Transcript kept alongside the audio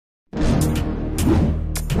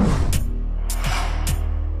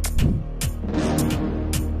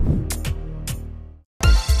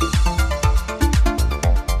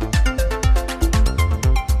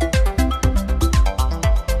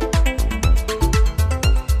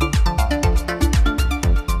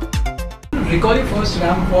recall your first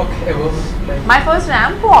ramp walk ever? Like, My first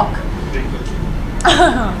ramp walk.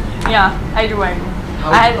 Yeah, I do.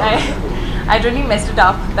 How- I really messed it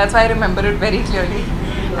up. That's why I remember it very clearly.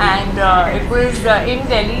 And it was in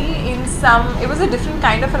Delhi. It was a different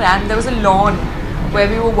kind of a ramp. There was a lawn where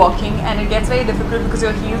we were walking, and it gets very difficult because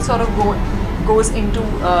your heel sort of goes into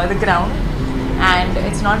the ground, and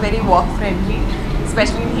it's not very walk friendly,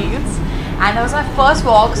 especially in heels. And that was my first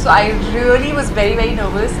walk, so I really was very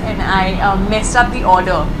nervous, and I messed up the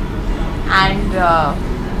order. And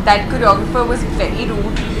that choreographer was very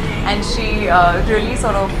rude, and she really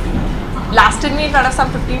sort of blasted me in front of some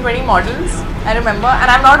 15-20 models, I remember, and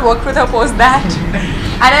I've not worked with her post that.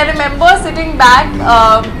 And I remember sitting back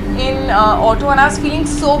in auto, and I was feeling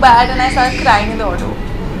so bad, and I started crying in the auto.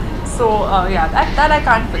 So yeah, that I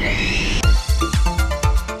can't forget.